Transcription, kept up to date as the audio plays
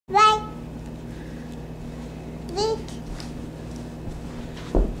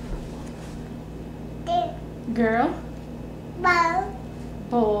Girl.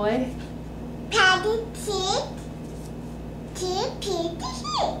 Boy. Patty kid. Kitty kid.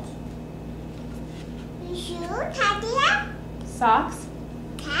 Shoe. Tattia. Socks.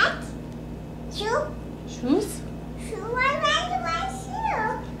 Cat. Shoe. Shoes. Shoe. One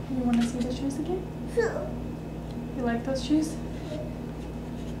shoe. You want to see the shoes again? Shoe. You like those shoes?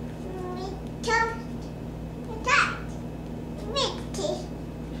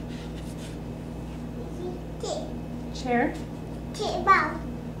 Chair.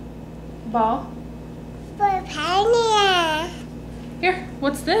 Ball. Here,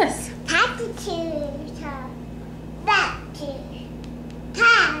 what's this?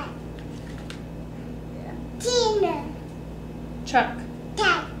 Truck.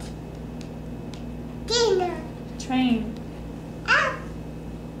 Train.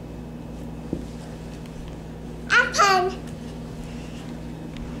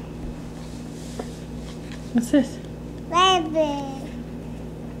 What's this? Baby.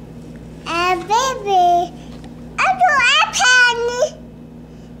 A baby. I do apple.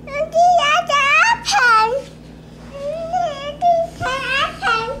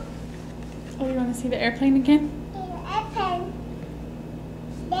 Oh, you want to see the airplane again?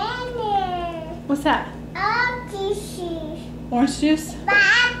 What's that? Orange juice?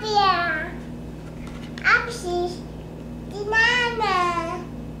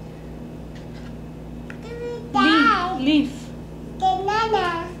 Leaf.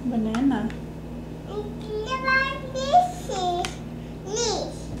 Banana.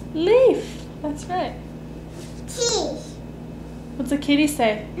 Leaf. That's right. What's a kitty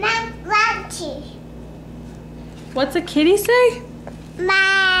say? What's a kitty say?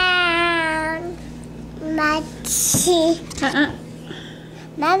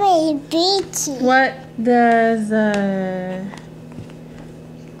 Mommy, beachy. What does a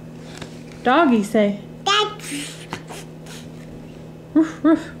doggy say? Roof,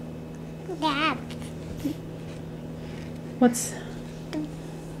 roof.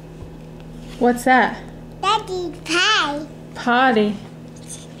 What's that? Daddy pie. Potty.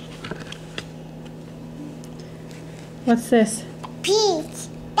 What's this? Peach.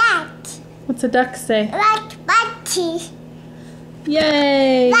 Duck. What's a duck say? Butty.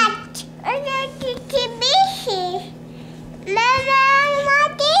 Yay! But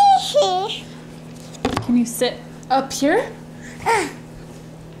Can you sit up here?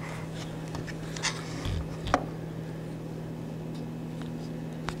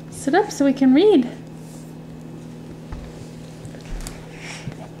 Sit up so we can read.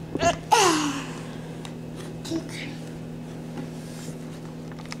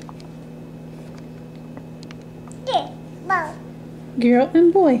 Girl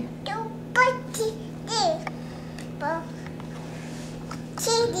and boy.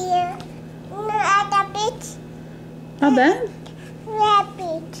 Not bad.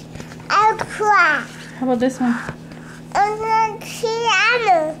 Rabbit. Aqua. How about this one?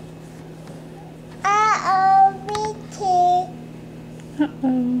 Piano. Uh-oh.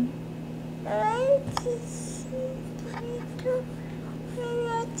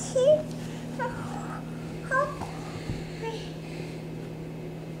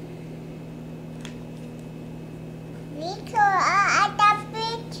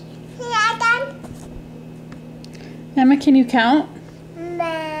 Emma, can you count?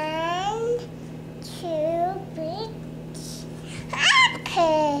 1, 2, 3,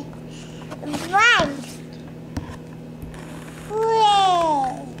 apple. 1,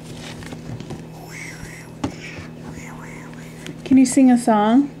 3. Can you sing a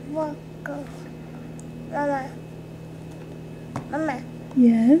song? Mama.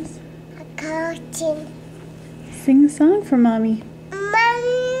 Yes. A cartoon. Sing a song for Mommy.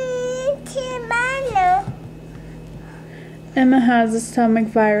 Emma has a stomach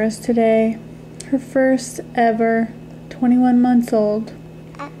virus today. Her first ever, 21 months old.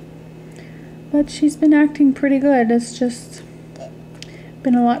 But she's been acting pretty good. It's just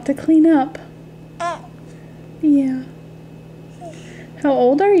been a lot to clean up. Yeah. How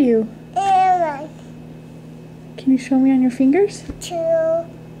old are you? Can you show me on your fingers? 2,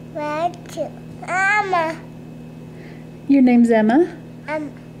 1, 2. Mama. Your name's Emma?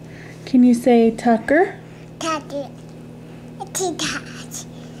 Can you say Tucker? Daddy.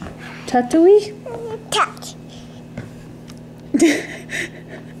 Tatooine? Touch.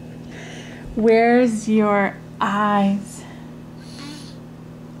 Where's your eyes?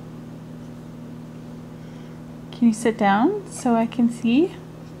 Can you sit down so I can see?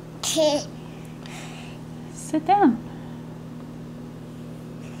 Sit down.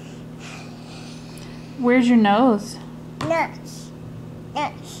 Where's your nose? Nose.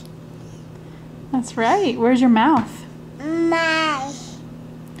 Nose. That's right. Where's your mouth? Mouth.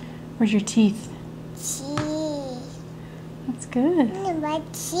 Where's your teeth? Teeth. That's good. My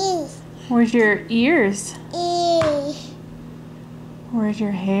teeth. Where's your ears? Ears. Where's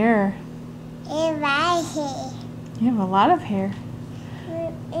your hair? In my hair. You have a lot of hair.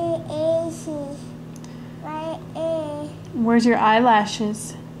 My ear. Where's your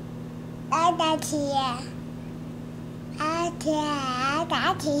eyelashes? I got here. I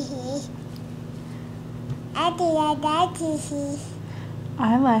got here.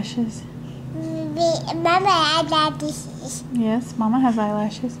 Eyelashes. Mama, I got this. Yes, Mama has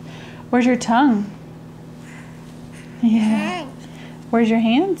eyelashes. Where's your tongue? Yeah. Where's your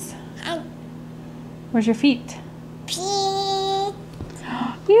hands? Where's your feet? Pete.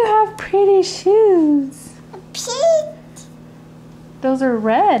 You have pretty shoes. Pete. Those are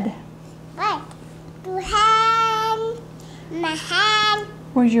red. What? Your hand. My hand.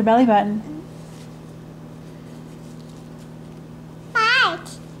 Where's your belly button?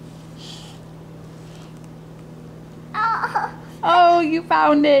 What? Oh. Oh, you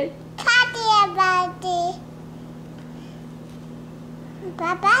found it. Talking about it.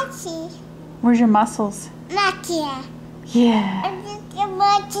 Babachi. Where's your muscles? Matia. Yeah.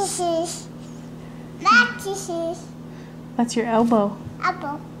 Mattresses. Mattresses. That's your elbow.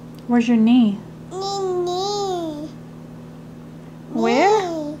 Apple. Where's your knee? Knee.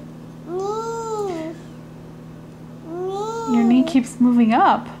 Where? Knee. Knee. Your knee keeps moving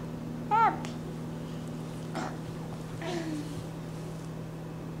up. Up.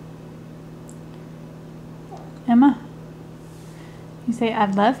 Emma, you say, I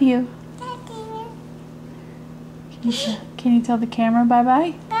love you. Can you tell the camera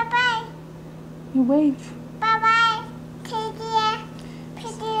bye-bye? Bye-bye. You wave. Bye-bye. Take care.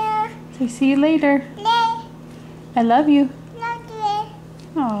 Take care. Say, see you later. Lay. I love you. Love you.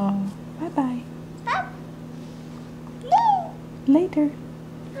 Oh, bye-bye. Up. Lay. Later.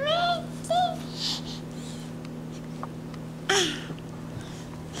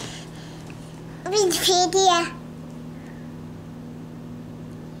 Video.